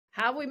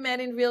How we met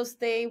in real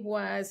estate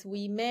was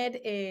we met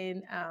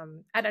in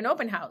at an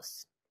open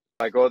house.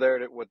 I go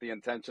there with the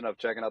intention of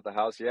checking out the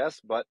house,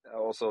 yes, but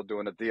also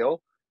doing a deal.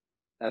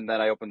 And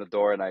then I open the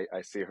door and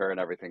I see her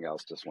and everything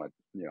else just went,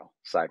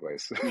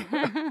 sideways.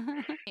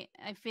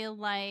 I feel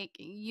like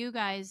you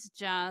guys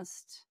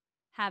just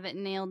have it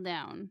nailed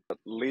down.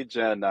 Lead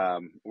gen,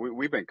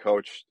 we've been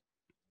coached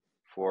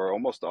for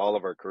almost all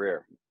of our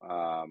career.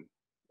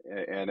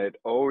 And it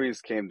always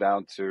came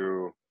down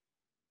to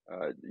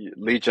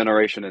lead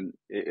generation and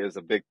is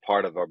a big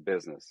part of our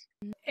business.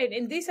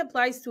 And this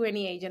applies to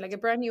any agent, like a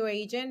brand new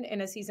agent and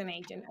a seasoned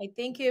agent. I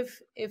think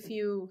if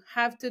you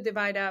have to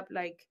divide up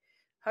like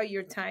how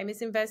your time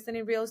is invested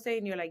in real estate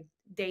and your like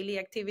daily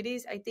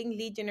activities, I think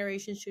lead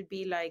generation should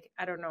be like,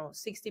 I don't know,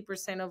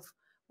 60% of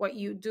what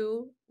you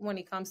do when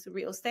it comes to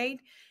real estate.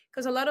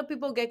 Because a lot of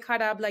people get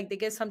caught up, like they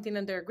get something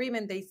under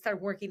agreement, they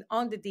start working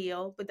on the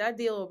deal, but that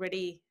deal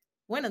already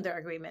went under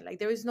agreement. Like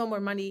there is no more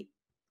money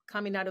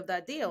coming out of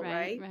that deal,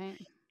 right? Right.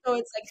 So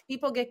it's like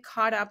people get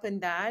caught up in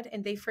that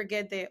and they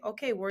forget that,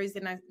 okay, where is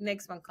the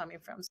next one coming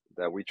from?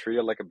 That we treat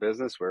it like a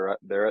business. We're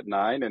there at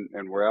 9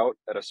 and we're out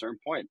at a certain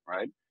point,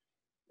 right?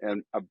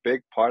 And a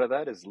big part of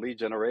that is lead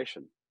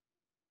generation.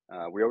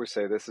 We always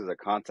say this is a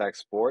contact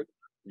sport.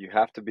 You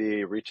have to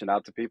be reaching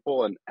out to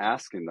people and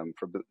asking them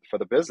for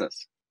the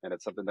business. And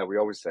it's something that we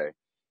always say.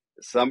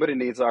 If somebody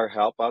needs our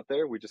help out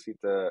there, we just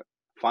need to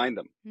find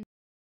them.